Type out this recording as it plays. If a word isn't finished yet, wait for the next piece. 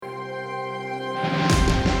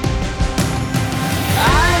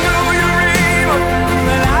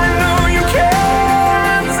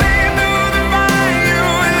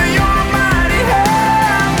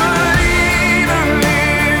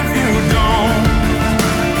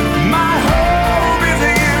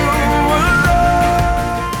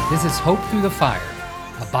Hope Through the Fire,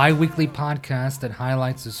 a bi-weekly podcast that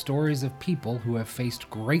highlights the stories of people who have faced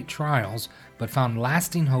great trials but found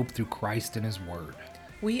lasting hope through Christ and His Word.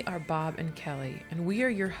 We are Bob and Kelly, and we are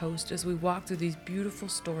your hosts as we walk through these beautiful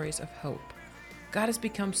stories of hope. God has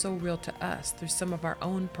become so real to us through some of our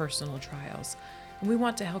own personal trials, and we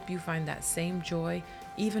want to help you find that same joy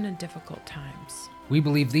even in difficult times. We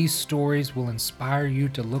believe these stories will inspire you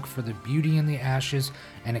to look for the beauty in the ashes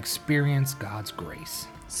and experience God's grace.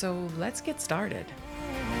 So let's get started.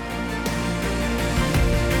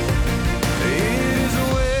 It is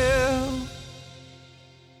well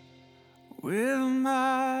with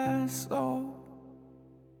my soul.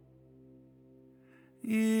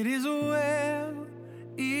 It is well.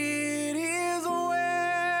 It is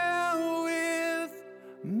well with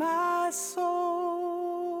my soul.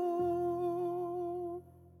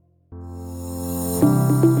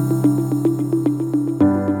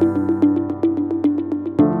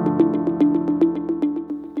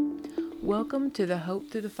 Welcome to the Hope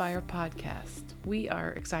Through the Fire podcast. We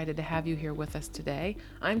are excited to have you here with us today.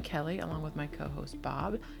 I'm Kelly, along with my co-host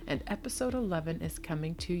Bob, and episode 11 is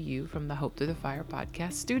coming to you from the Hope Through the Fire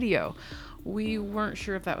podcast studio. We weren't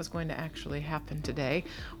sure if that was going to actually happen today,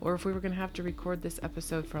 or if we were going to have to record this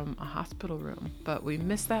episode from a hospital room, but we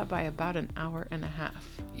missed that by about an hour and a half.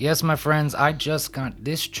 Yes, my friends, I just got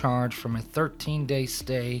discharged from a 13-day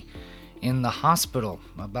stay in the hospital.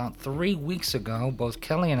 About 3 weeks ago, both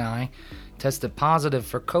Kelly and I tested positive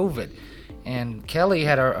for COVID. And Kelly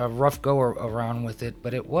had a rough go around with it,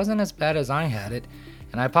 but it wasn't as bad as I had it.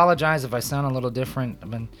 And I apologize if I sound a little different. I've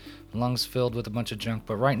been lungs filled with a bunch of junk,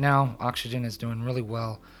 but right now oxygen is doing really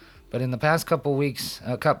well. But in the past couple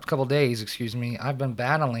days, I've been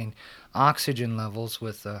battling oxygen levels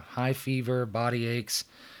with high fever, body aches,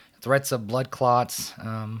 threats of blood clots,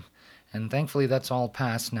 and thankfully that's all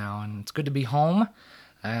passed now. And it's good to be home.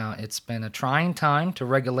 It's been a trying time to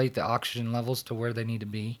regulate the oxygen levels to where they need to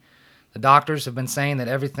be. The doctors have been saying that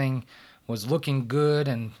everything was looking good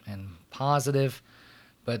and positive,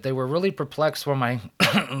 but they were really perplexed where my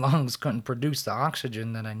lungs couldn't produce the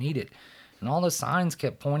oxygen that I needed. And all the signs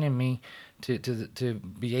kept pointing me to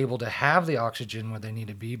be able to have the oxygen where they need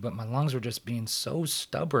to be, but my lungs were just being so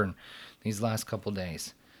stubborn these last couple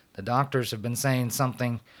days. The doctors have been saying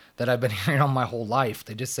something that I've been hearing all my whole life.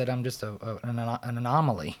 They just said I'm just an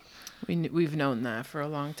anomaly. We've known that for a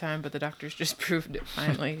long time, but the doctors just proved it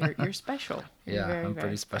finally. You're special. Yeah, You're I'm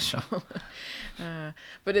pretty special.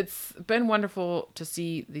 But it's been wonderful to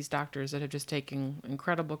see these doctors that have just taken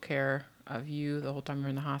incredible care of you the whole time you're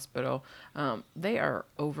in the hospital. They are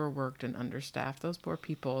overworked and understaffed. Those poor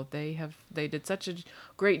people, they did such a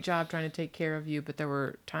great job trying to take care of you, but there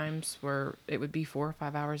were times where it would be 4 or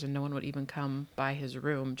 5 hours and no one would even come by his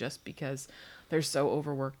room just because they're so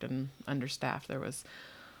overworked and understaffed. There was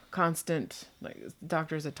constant,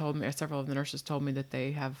 doctors that told me, or several of the nurses told me that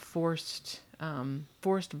they have forced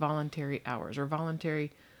voluntary hours or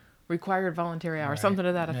required voluntary hours, right. Something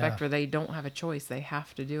to that effect, where they don't have a choice. They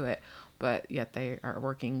have to do it, but yet they are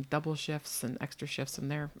working double shifts and extra shifts,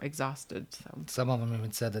 and they're exhausted. So. Some of them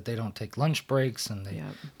even said that they don't take lunch breaks, and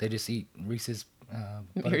they just eat Reese's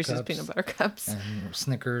peanut butter cups and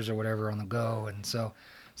Snickers or whatever on the go. And so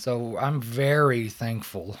I'm very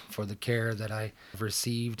thankful for the care that I've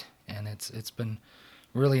received, and it's been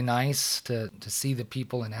really nice to see the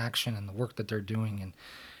people in action and the work that they're doing and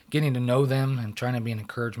getting to know them and trying to be an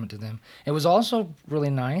encouragement to them. It was also really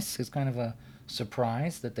nice. It's kind of a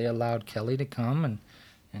surprise that they allowed Kelly to come, and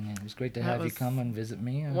it was great to have you come and visit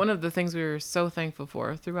me. One of the things we were so thankful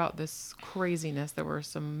for throughout this craziness, there were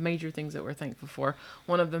some major things that we're thankful for.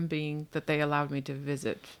 One of them being that they allowed me to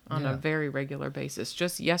visit on a very regular basis.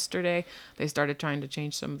 Just yesterday, they started trying to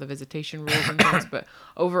change some of the visitation rules and things, but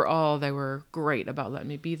overall, they were great about letting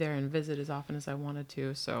me be there and visit as often as I wanted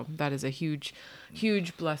to. So that is a huge,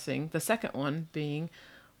 huge blessing. The second one being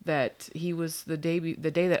that he was the day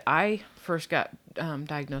that I first got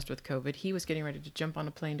diagnosed with COVID, he was getting ready to jump on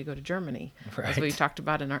a plane to go to Germany. Right. As we talked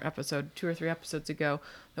about in our episode 2 or 3 episodes ago,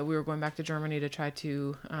 that we were going back to Germany to try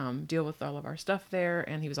to deal with all of our stuff there,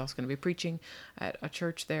 and he was also going to be preaching at a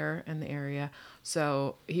church there in the area.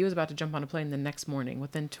 So he was about to jump on a plane the next morning.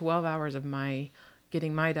 Within 12 hours of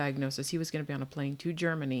getting my diagnosis, he was going to be on a plane to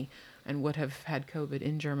Germany and would have had COVID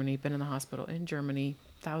in Germany, been in the hospital in Germany,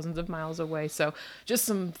 thousands of miles away. So just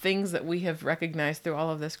some things that we have recognized through all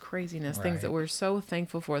of this craziness, right. Things that we're so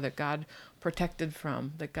thankful for, that God protected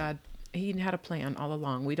from, that God, He had a plan all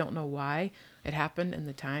along. We don't know why it happened and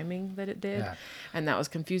the timing that it did. Yeah. And that was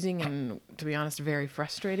confusing and, to be honest, very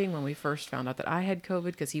frustrating when we first found out that I had COVID,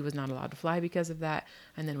 because he was not allowed to fly because of that.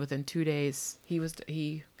 And then within 2 days,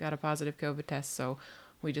 he got a positive COVID test. So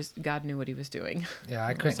God knew what he was doing. Yeah, I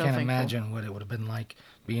We're can't so thankful. imagine what it would have been like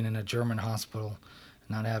being in a German hospital,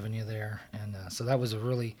 not having you there. And so that was a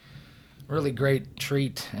really, really great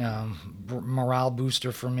treat, morale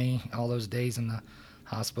booster for me, all those days in the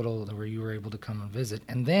hospital where you were able to come and visit.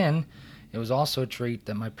 And then it was also a treat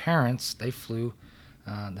that my parents, they flew.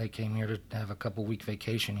 They came here to have a couple-week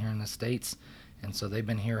vacation here in the States. And so they've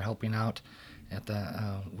been here helping out at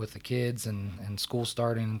the with the kids and school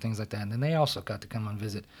starting and things like that. And then they also got to come and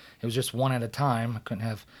visit. It was just one at a time. I couldn't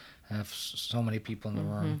have so many people in the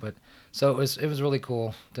room, but so it was really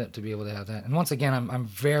cool to be able to have that. And once again, I'm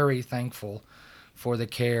very thankful for the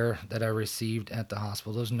care that I received at the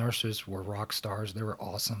hospital. Those nurses were rock stars. They were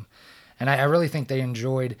awesome. And I really think they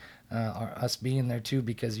enjoyed us being there too,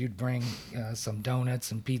 because you'd bring some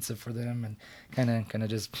donuts and pizza for them and kind of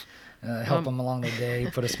just help them along their day,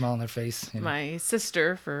 put a smile on their face. You know. My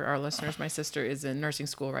sister, for our listeners, my sister is in nursing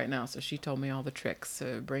school right now, so she told me all the tricks.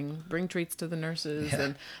 Bring treats to the nurses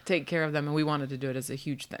and take care of them, and we wanted to do it as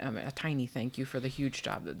a tiny thank you for the huge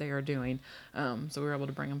job that they are doing. So we were able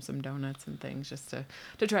to bring them some donuts and things just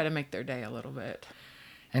to try to make their day a little bit.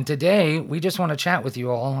 And today, we just want to chat with you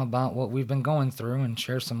all about what we've been going through and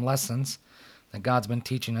share some lessons that God's been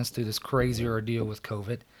teaching us through this crazy ordeal with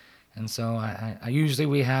COVID. And so I usually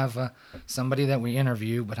we have somebody that we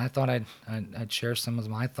interview, but I thought I'd share some of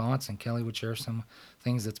my thoughts, and Kelly would share some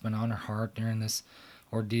things that's been on her heart during this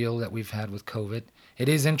ordeal that we've had with COVID. It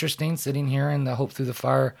is interesting sitting here in the Hope Through the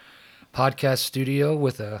Fire podcast studio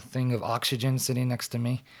with a thing of oxygen sitting next to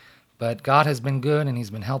me. But God has been good, and he's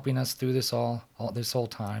been helping us through this all this whole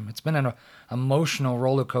time. It's been an emotional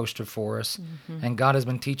roller coaster for us, and God has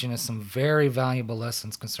been teaching us some very valuable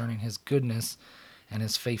lessons concerning his goodness and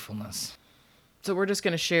his faithfulness. So we're just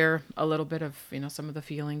going to share a little bit of, some of the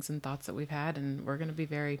feelings and thoughts that we've had, and we're going to be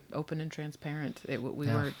very open and transparent.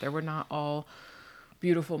 There were not all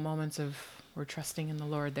beautiful moments of we're trusting in the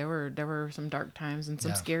Lord. There were some dark times and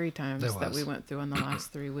some scary times that we went through in the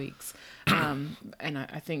last 3 weeks. And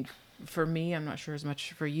I think for me, I'm not sure as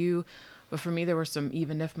much for you, but for me, there were some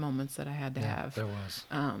even if moments that I had to have. There was.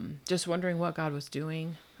 Just wondering what God was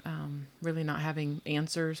doing. Really not having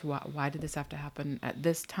answers. Why did this have to happen at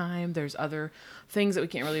this time? There's other things that we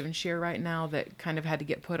can't really even share right now that kind of had to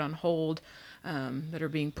get put on hold, that are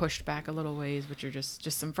being pushed back a little ways, which are just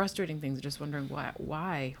some frustrating things. Just wondering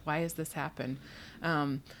why has this happened?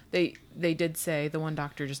 They did say, the one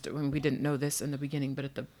doctor, we didn't know this in the beginning,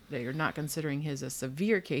 but they are not considering his a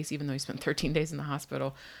severe case, even though he spent 13 days in the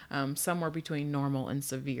hospital. Somewhere between normal and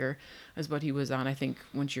severe is what he was on. I think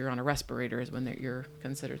once you're on a respirator is when you're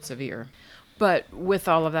considered severe. But with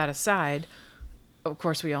all of that aside, of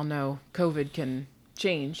course, we all know COVID can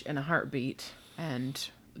change in a heartbeat. And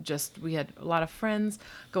we had a lot of friends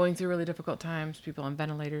going through really difficult times, people on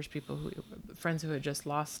ventilators, friends who had just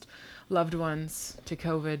lost loved ones to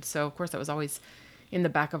COVID. So, of course, that was always in the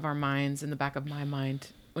back of our minds, in the back of my mind.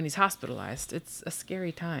 When he's hospitalized, it's a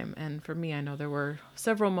scary time. And for me, I know there were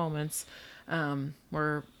several moments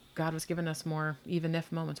where God was giving us more even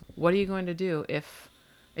if moments. What are you going to do if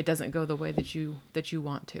it doesn't go the way that you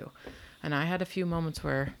want to? And I had a few moments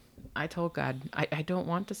where I told God, I don't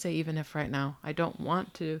want to say even if right now. I don't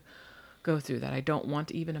want to go through that. I don't want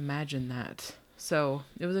to even imagine that. So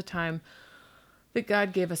it was a time that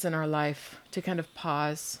God gave us in our life to kind of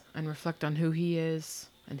pause and reflect on who he is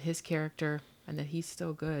and his character, and that he's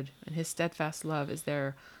still good, and his steadfast love is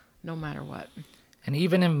there no matter what. And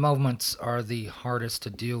even in moments are the hardest to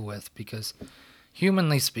deal with, because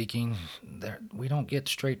humanly speaking, we don't get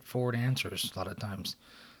straightforward answers a lot of times.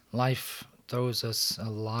 Life throws us a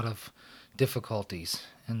lot of difficulties,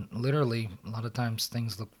 and literally a lot of times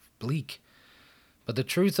things look bleak. But the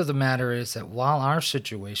truth of the matter is that while our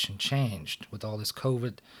situation changed with all this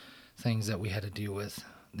COVID things that we had to deal with,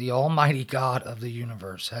 the Almighty God of the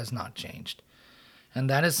universe has not changed. And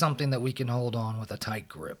that is something that we can hold on with a tight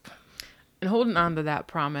grip. And holding on to that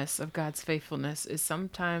promise of God's faithfulness is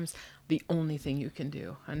sometimes the only thing you can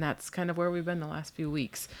do. And that's kind of where we've been the last few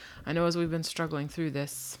weeks. I know as we've been struggling through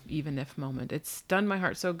this even if moment, it's done my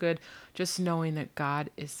heart so good just knowing that God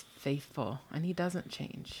is faithful and he doesn't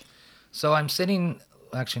change. So I'm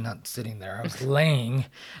not sitting there, I was laying.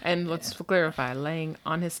 And let's clarify, laying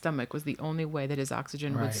on his stomach was the only way that his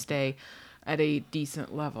oxygen would stay at a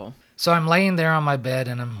decent level. So I'm laying there on my bed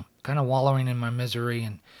and I'm kind of wallowing in my misery,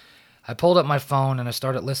 and I pulled up my phone and I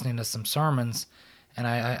started listening to some sermons, and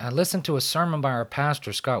I listened to a sermon by our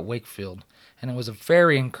pastor, Scott Wakefield, and it was a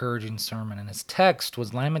very encouraging sermon, and his text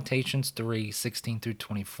was Lamentations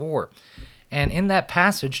 3:16-24. And in that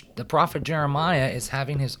passage, the prophet Jeremiah is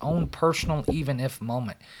having his own personal even-if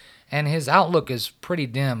moment, and his outlook is pretty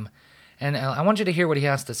dim. And I want you to hear what he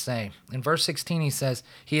has to say. In verse 16, he says,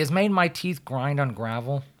 "He has made my teeth grind on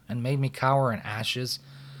gravel and made me cower in ashes.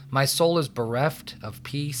 My soul is bereft of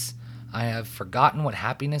peace. I have forgotten what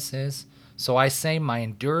happiness is. So I say, my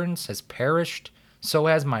endurance has perished. So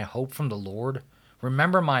has my hope from the Lord.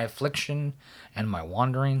 Remember my affliction and my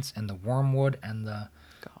wanderings and the wormwood and the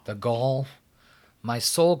gall. My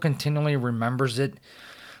soul continually remembers it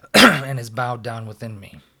and is bowed down within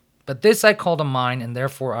me. But this I call to mind, and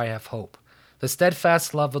therefore I have hope. The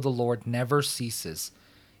steadfast love of the Lord never ceases.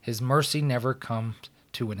 His mercy never comes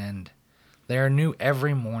to an end. They are new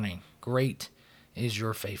every morning. Great is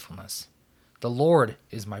your faithfulness. The Lord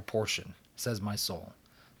is my portion, says my soul.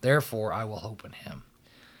 Therefore I will hope in him."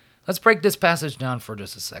 Let's break this passage down for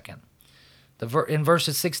just a second. In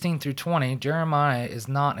verses 16 through 20, Jeremiah is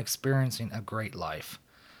not experiencing a great life.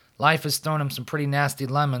 Life has thrown him some pretty nasty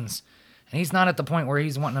lemons, and he's not at the point where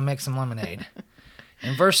he's wanting to make some lemonade.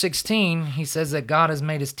 In verse 16, he says that God has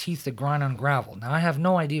made his teeth to grind on gravel. Now, I have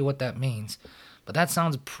no idea what that means, but that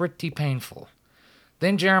sounds pretty painful.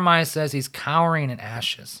 Then Jeremiah says he's cowering in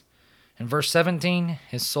ashes. In verse 17,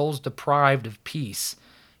 his soul's deprived of peace,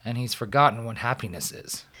 and he's forgotten what happiness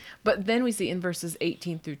is. But then we see in verses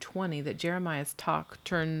 18 through 20 that Jeremiah's talk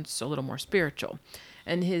turns a little more spiritual,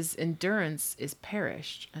 and his endurance is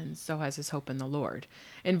perished, and so has his hope in the Lord.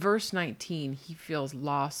 In verse 19, he feels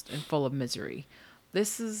lost and full of misery.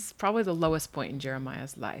 This is probably the lowest point in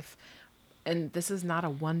Jeremiah's life. And this is not a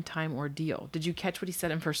one-time ordeal. Did you catch what he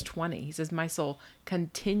said in verse 20? He says, "My soul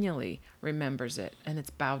continually remembers it, and it's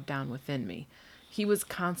bowed down within me." He was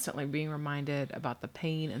constantly being reminded about the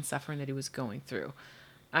pain and suffering that he was going through.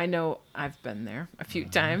 I know I've been there a few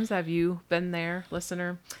times. Have you been there,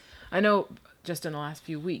 listener? I know just in the last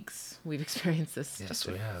few weeks, we've experienced this just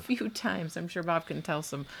a few times. I'm sure Bob can tell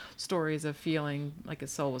some stories of feeling like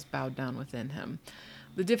his soul was bowed down within him.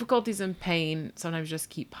 The difficulties and pain sometimes just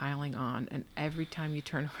keep piling on, and every time you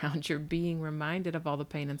turn around, you're being reminded of all the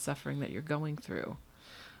pain and suffering that you're going through.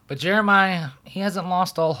 But Jeremiah, he hasn't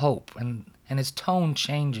lost all hope, and his tone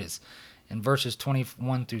changes in verses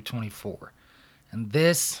 21 through 24. And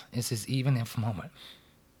this is his even if moment.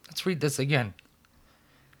 Let's read this again.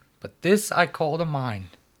 "But this I call to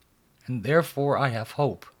mind, and therefore I have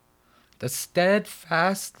hope. The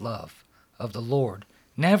steadfast love of the Lord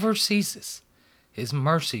never ceases. His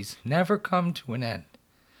mercies never come to an end.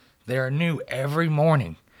 They are new every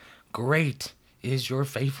morning. Great is your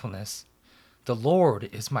faithfulness. The Lord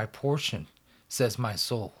is my portion, says my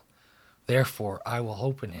soul. Therefore I will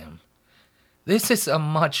hope in him." This is a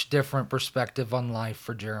much different perspective on life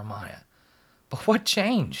for Jeremiah. But what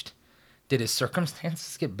changed? Did his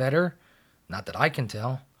circumstances get better? Not that I can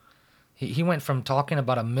tell. He went from talking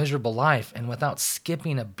about a miserable life, and without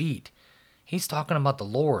skipping a beat, he's talking about the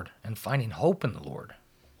Lord and finding hope in the Lord.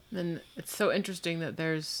 And it's so interesting that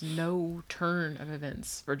there's no turn of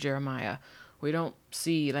events for Jeremiah. We don't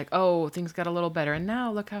see like, oh, things got a little better, and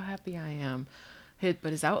now look how happy I am.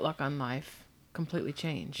 But his outlook on life completely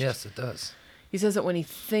changed. Yes, it does. He says that when he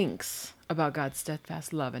thinks about God's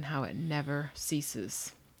steadfast love and how it never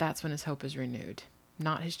ceases, that's when his hope is renewed,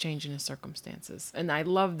 not his change in his circumstances. And I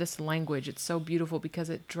love this language. It's so beautiful because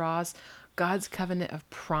it draws God's covenant of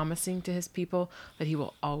promising to his people that he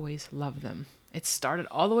will always love them. It started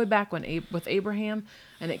all the way back with Abraham,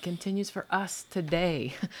 and it continues for us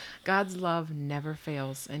today. God's love never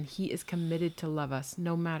fails, and he is committed to love us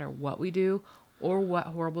no matter what we do or what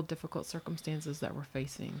horrible, difficult circumstances that we're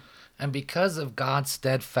facing. And because of God's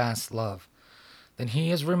steadfast love, then he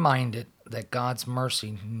is reminded that God's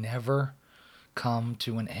mercy never come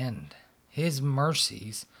to an end. His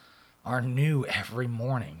mercies are new every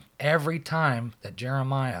morning. Every time that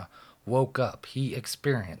Jeremiah woke up, he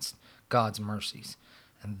experienced God's mercies.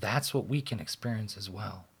 And that's what we can experience as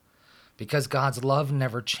well. Because God's love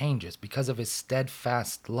never changes, because of his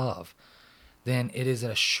steadfast love, then it is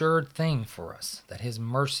an assured thing for us that his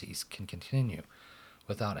mercies can continue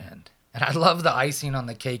without end. And I love the icing on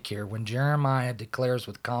the cake here when Jeremiah declares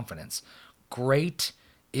with confidence, "Great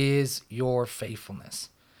is your faithfulness."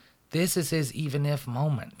 This is his even if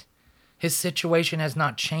moment. His situation has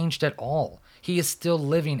not changed at all. He is still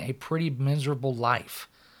living a pretty miserable life.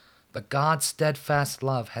 But God's steadfast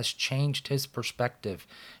love has changed his perspective,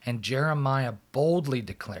 and Jeremiah boldly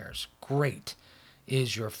declares, "Great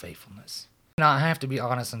is your faithfulness." Now, I have to be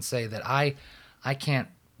honest and say that I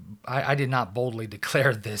did not boldly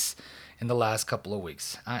declare this in the last couple of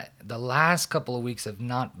weeks. The last couple of weeks have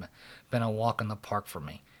not been a walk in the park for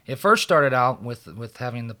me. It first started out with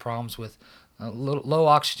having the problems with low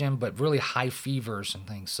oxygen, but really high fevers and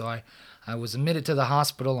things. So I was admitted to the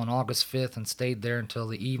hospital on August 5th and stayed there until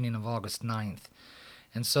the evening of August 9th.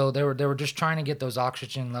 And so they were just trying to get those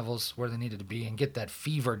oxygen levels where they needed to be and get that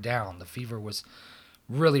fever down. The fever was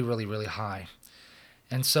really, really, really high.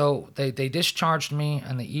 And so they discharged me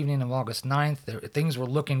on the evening of August 9th. Things were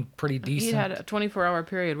looking pretty decent. He had a 24-hour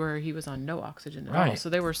period where he was on no oxygen at all. Right. So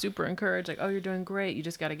they were super encouraged, like, oh, you're doing great. You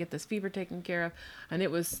just got to get this fever taken care of. And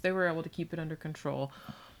they were able to keep it under control.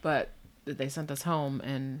 But they sent us home,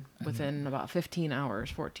 and within about 14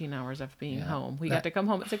 hours after being home, we got to come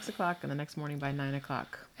home at 6 o'clock and the next morning by 9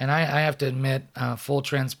 o'clock. And I have to admit, full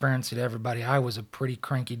transparency to everybody, I was a pretty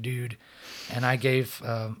cranky dude, and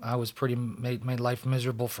I was pretty made life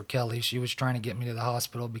miserable for Kelly. She was trying to get me to the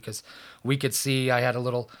hospital because we could see I had a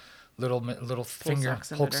little finger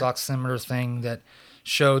pulse oximeter thing that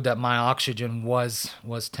showed that my oxygen was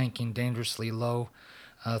tanking dangerously low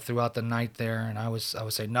throughout the night there, and I was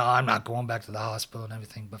saying, no, I'm not going back to the hospital and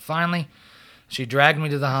everything. But finally, she dragged me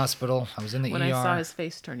to the hospital. I was in the ER. When I saw his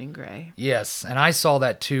face turning gray. Yes, and I saw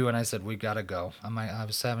that too, and I said, we got to go. I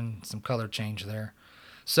was having some color change there.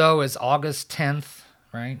 So it's August 10th,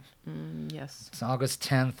 right? Yes. It's August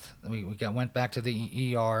 10th. We went back to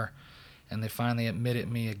the ER, and they finally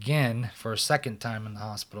admitted me again for a second time in the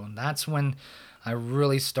hospital. And that's when I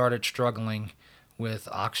really started struggling with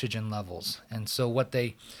oxygen levels. And so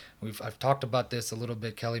I've talked about this a little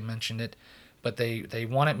bit, Kelly mentioned it, but they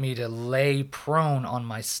wanted me to lay prone on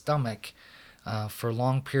my stomach for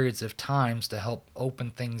long periods of times to help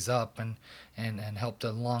open things up and help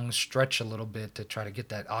the lungs stretch a little bit to try to get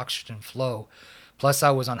that oxygen flow. Plus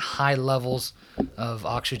I was on high levels of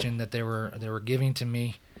oxygen that they were giving to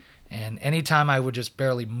me. And anytime I would just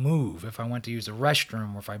barely move, if I went to use a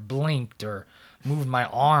restroom or if I blinked or moved my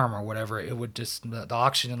arm or whatever, it would just the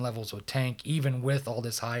oxygen levels would tank, even with all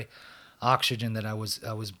this high oxygen that I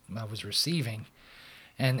was receiving.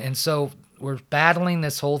 And so we're battling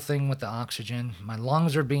this whole thing with the oxygen. My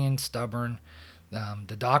lungs are being stubborn.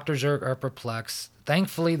 The doctors are perplexed.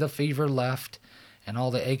 Thankfully, the fever left and all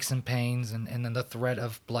the aches and pains and then the threat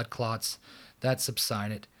of blood clots, that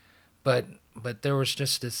subsided. But there was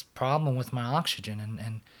just this problem with my oxygen,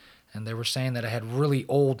 and they were saying that I had really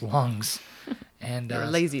old lungs. And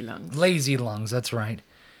lazy lungs. Lazy lungs, that's right.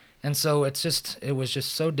 And so it was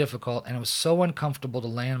just so difficult, and it was so uncomfortable to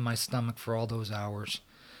lay on my stomach for all those hours.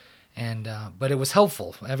 And but it was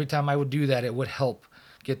helpful. Every time I would do that, it would help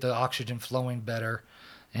get the oxygen flowing better.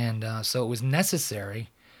 And so it was necessary,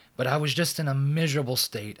 but I was just in a miserable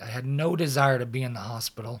state. I had no desire to be in the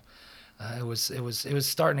hospital. It was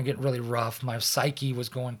starting to get really rough. My psyche was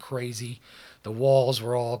going crazy. The walls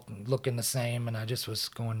were all looking the same, and I just was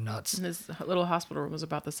going nuts. And this little hospital room was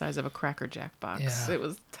about the size of a Cracker Jack box. Yeah. It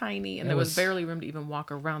was tiny, and there was barely room to even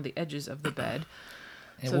walk around the edges of the bed.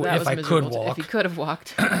 So If that was I miserable. could walk. If you could have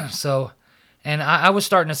walked. So, and I was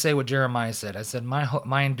starting to say what Jeremiah said. I said,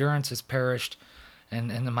 my endurance has perished,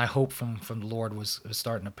 and my hope from the Lord was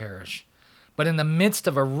starting to perish. But in the midst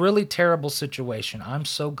of a really terrible situation, I'm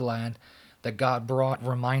so glad that God brought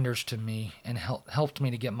reminders to me and helped me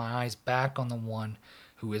to get my eyes back on the one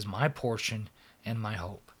who is my portion and my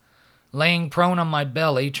hope. Laying prone on my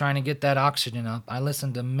belly, trying to get that oxygen up, I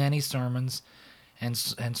listened to many sermons and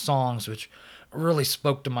songs which really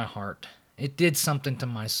spoke to my heart. It did something to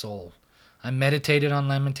my soul. I meditated on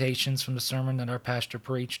Lamentations from the sermon that our pastor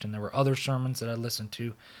preached, and there were other sermons that I listened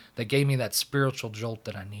to that gave me that spiritual jolt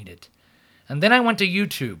that I needed. And then I went to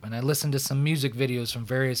YouTube and I listened to some music videos from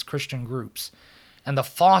various Christian groups, and the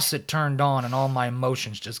faucet turned on and all my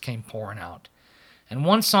emotions just came pouring out. And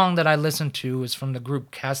one song that I listened to was from the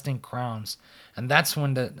group Casting Crowns, and that's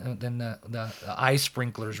when the eye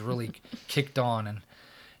sprinklers really kicked on,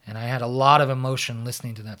 and I had a lot of emotion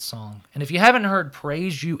listening to that song. And if you haven't heard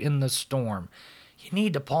Praise You in the Storm, you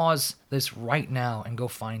need to pause this right now and go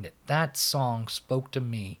find it. That song spoke to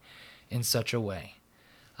me in such a way.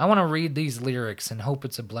 I want to read these lyrics and hope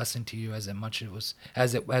it's a blessing to you as much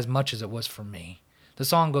as it was for me. The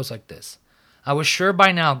song goes like this. I was sure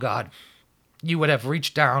by now, God, you would have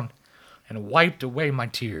reached down and wiped away my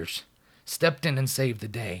tears, stepped in and saved the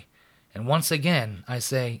day. And once again, I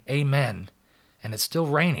say, Amen, and it's still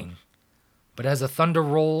raining. But as the thunder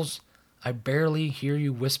rolls, I barely hear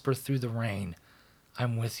you whisper through the rain,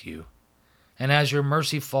 I'm with you. And as your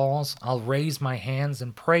mercy falls, I'll raise my hands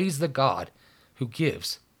and praise the God who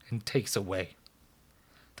gives and takes away.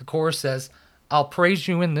 The chorus says, I'll praise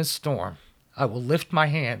you in this storm. I will lift my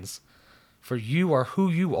hands, for you are who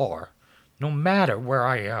you are, no matter where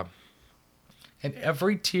I am. And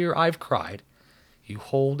every tear I've cried, you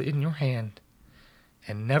hold in your hand,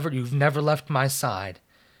 and you've never left my side.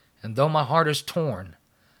 And though my heart is torn,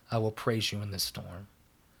 I will praise you in this storm.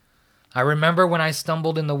 I remember when I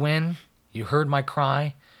stumbled in the wind, you heard my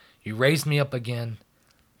cry, you raised me up again.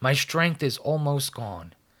 My strength is almost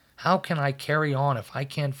gone. How can I carry on if I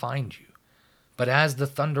can't find you? But as the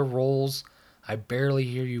thunder rolls, I barely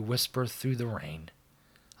hear you whisper through the rain,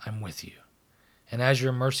 I'm with you. And as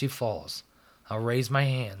your mercy falls, I'll raise my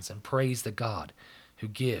hands and praise the God who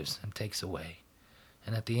gives and takes away.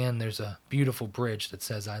 And at the end, there's a beautiful bridge that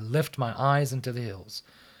says, I lift my eyes into the hills.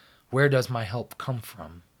 Where does my help come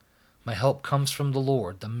from? My help comes from the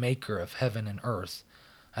Lord, the maker of heaven and earth.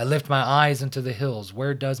 I lift my eyes into the hills.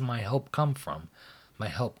 Where does my help come from? My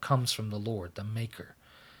help comes from the Lord, the maker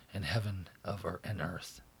and heaven and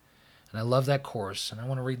earth. And I love that chorus, and I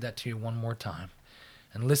want to read that to you one more time.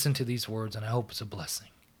 And listen to these words, and I hope it's a blessing.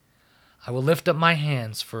 I will lift up my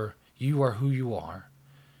hands, for you are who you are.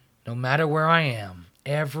 No matter where I am,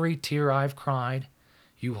 every tear I've cried,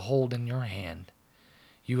 you hold in your hand.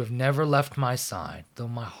 You have never left my side, though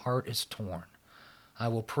my heart is torn. I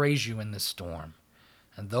will praise you in this storm.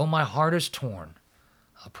 And though my heart is torn,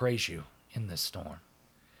 I'll praise you in this storm.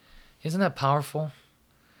 Isn't that powerful?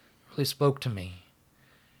 It really spoke to me.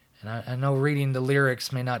 And I know reading the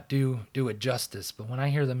lyrics may not do it justice, but when I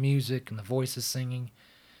hear the music and the voices singing,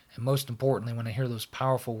 and most importantly, when I hear those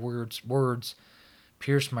powerful words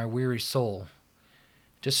pierce my weary soul,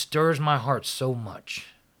 it just stirs my heart so much.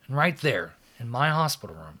 And right there, in my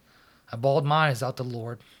hospital room, I bawled my eyes out to the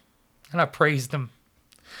Lord, and I praised him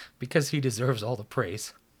because he deserves all the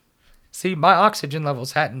praise. See, my oxygen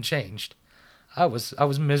levels hadn't changed. I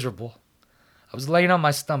was miserable. I was laying on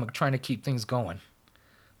my stomach trying to keep things going.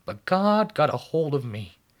 But God got a hold of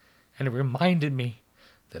me, and it reminded me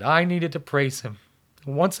that I needed to praise him.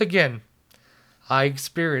 And once again, I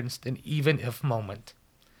experienced an even if moment.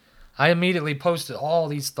 I immediately posted all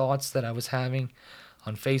these thoughts that I was having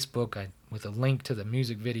on Facebook with a link to the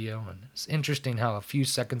music video, and it's interesting how a few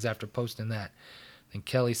seconds after posting that, then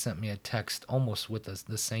Kelly sent me a text almost with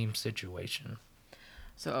the same situation.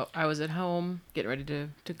 So I was at home getting ready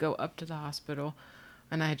to go up to the hospital,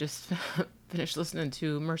 and I just finished listening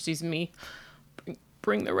to Mercy's Me,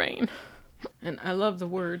 Bring the Rain. And I love the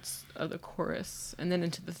words of the chorus, and then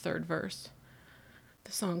into the third verse.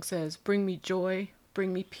 The song says, bring me joy,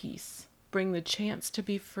 bring me peace, bring the chance to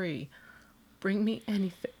be free, bring me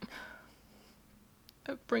anything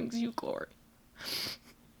that brings you glory.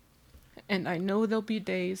 And I know there'll be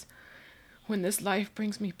days when this life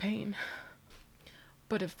brings me pain.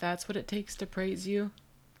 But if that's what it takes to praise you,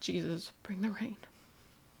 Jesus, bring the rain.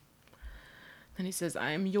 Then he says,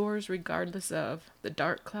 I am yours regardless of the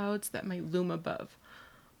dark clouds that may loom above,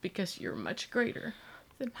 because you're much greater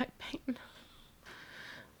than my pain.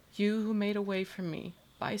 You who made a way for me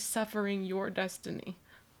by suffering your destiny.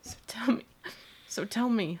 So tell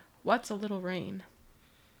me, what's a little rain?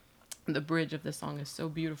 The bridge of the song is so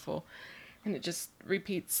beautiful, and it just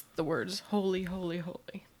repeats the words, holy, holy,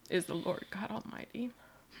 holy is the Lord God Almighty.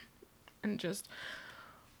 And just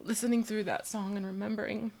listening through that song and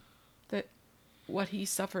remembering that what he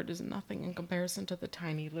suffered is nothing in comparison to the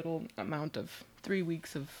tiny little amount of 3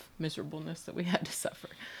 weeks of miserableness that we had to suffer.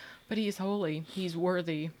 But he is holy. He's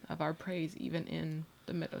worthy of our praise, even in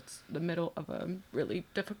the middle of a really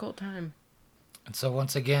difficult time. And so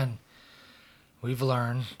once again, we've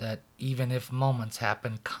learned that even if moments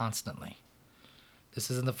happen constantly.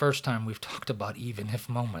 This isn't the first time we've talked about even if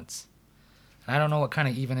moments. And I don't know what kind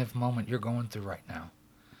of even if moment you're going through right now.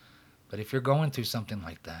 But if you're going through something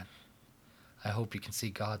like that, I hope you can see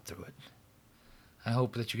God through it. I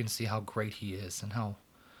hope that you can see how great he is and how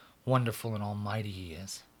wonderful and almighty he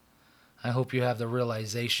is. I hope you have the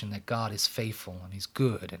realization that God is faithful and he's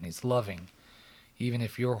good and he's loving, even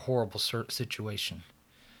if your horrible situation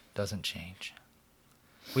doesn't change.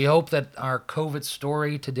 We hope that our COVID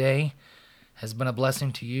story today has been a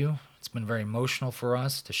blessing to you. It's been very emotional for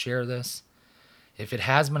us to share this. If it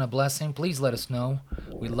has been a blessing, please let us know.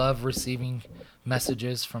 We love receiving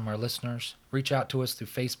messages from our listeners. Reach out to us through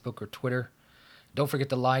Facebook or Twitter. Don't forget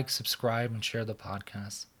to like, subscribe, and share the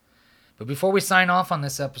podcast. But before we sign off on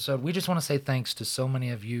this episode, we just want to say thanks to so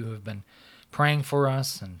many of you who have been praying for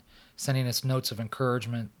us and sending us notes of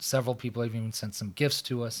encouragement. Several people have even sent some gifts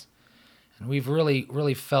to us. And we've really,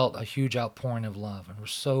 really felt a huge outpouring of love. And we're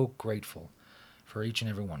so grateful for each and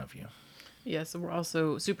every one of you. Yes, we're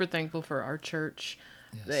also super thankful for our church.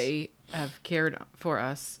 Yes. They have cared for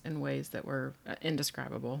us in ways that were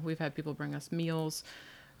indescribable. We've had people bring us meals,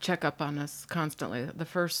 check up on us constantly. The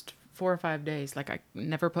first 4 or 5 days, I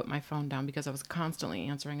never put my phone down because I was constantly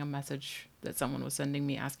answering a message that someone was sending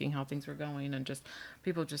me asking how things were going, and just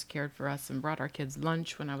people just cared for us and brought our kids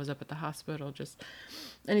lunch when I was up at the hospital. Just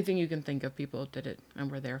anything you can think of, people did it and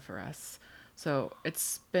were there for us. So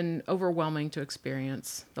it's been overwhelming to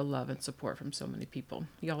experience the love and support from so many people.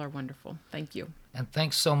 Y'all are wonderful. Thank you. And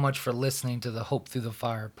thanks so much for listening to the Hope Through the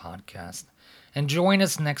Fire podcast. And join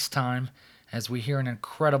us next time as we hear an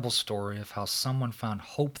incredible story of how someone found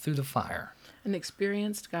hope through the fire And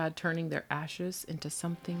experienced God turning their ashes into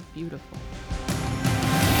something beautiful.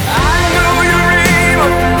 I know you're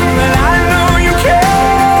able, and I know you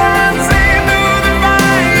can. See through the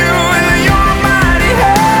fire with your mighty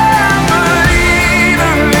hand. But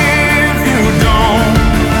even if you don't,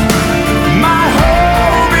 my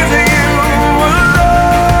hope is in you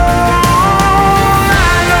alone.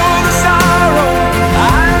 I know the sorrow,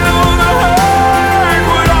 I know the hurt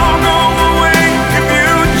would all go away if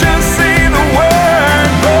you just say the word.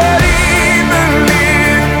 But even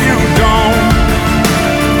if you don't,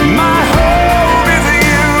 my hope is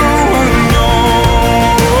in you alone.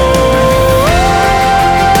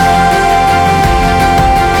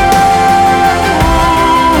 My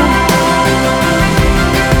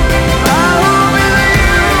hope is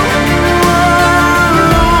in you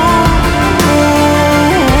alone.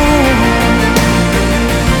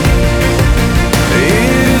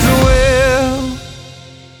 It is well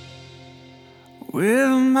with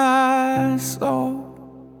my soul.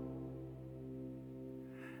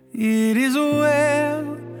 It is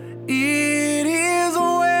well, it is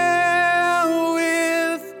well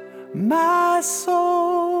with my soul.